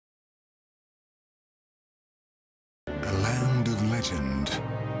legend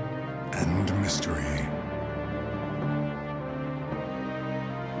and mystery.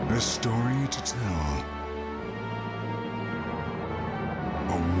 A story to tell,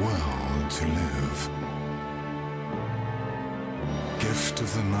 a world to live. Gift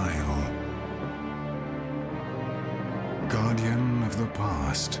of the Nile, guardian of the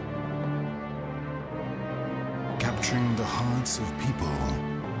past, capturing the hearts of people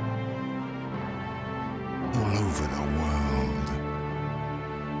all over the world.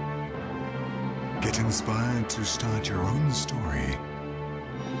 Get inspired to start your own story,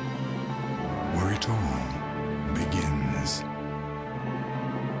 where it all begins.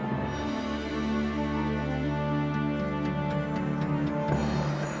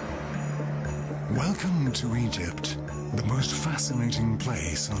 Welcome to Egypt, the most fascinating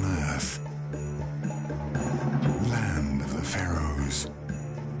place on earth. Land of the pharaohs,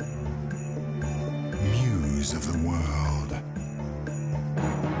 muse of the world.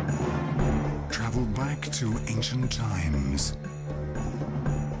 Travel back to ancient times.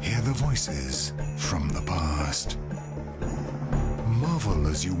 Hear the voices from the past. Marvel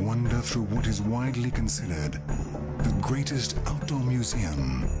as you wander through what is widely considered the greatest outdoor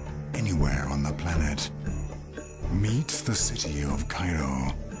museum anywhere on the planet. Meet the city of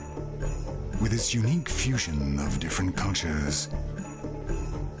Cairo, with its unique fusion of different cultures.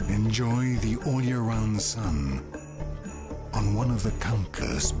 Enjoy the all-year-round sun on one of the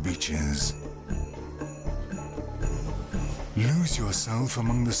countless beaches. Lose yourself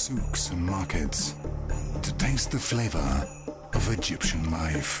among the souks and markets to taste the flavor of Egyptian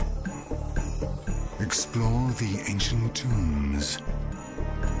life. Explore the ancient tombs.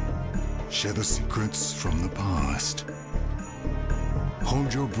 Share the secrets from the past.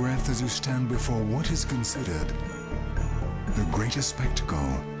 Hold your breath as you stand before what is considered the greatest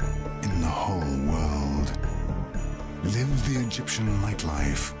spectacle in the whole world. Live the Egyptian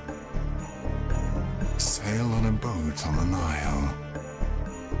nightlife. Sail on a boat on the Nile.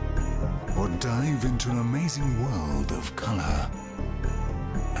 Or dive into an amazing world of color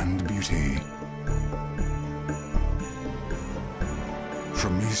and beauty.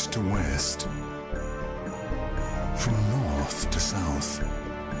 From east to west, from north to south,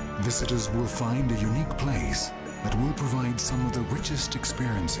 visitors will find a unique place that will provide some of the richest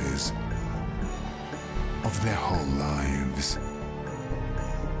experiences of their whole lives.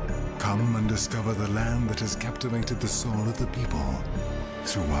 Come and discover the land that has captivated the soul of the people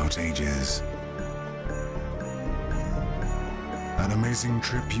throughout ages. An amazing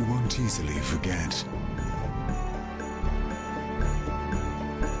trip you won't easily forget.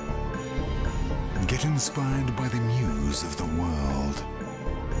 Get inspired by the muse of the world.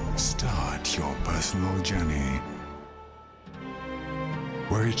 Start your personal journey,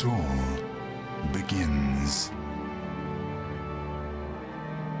 where it all begins.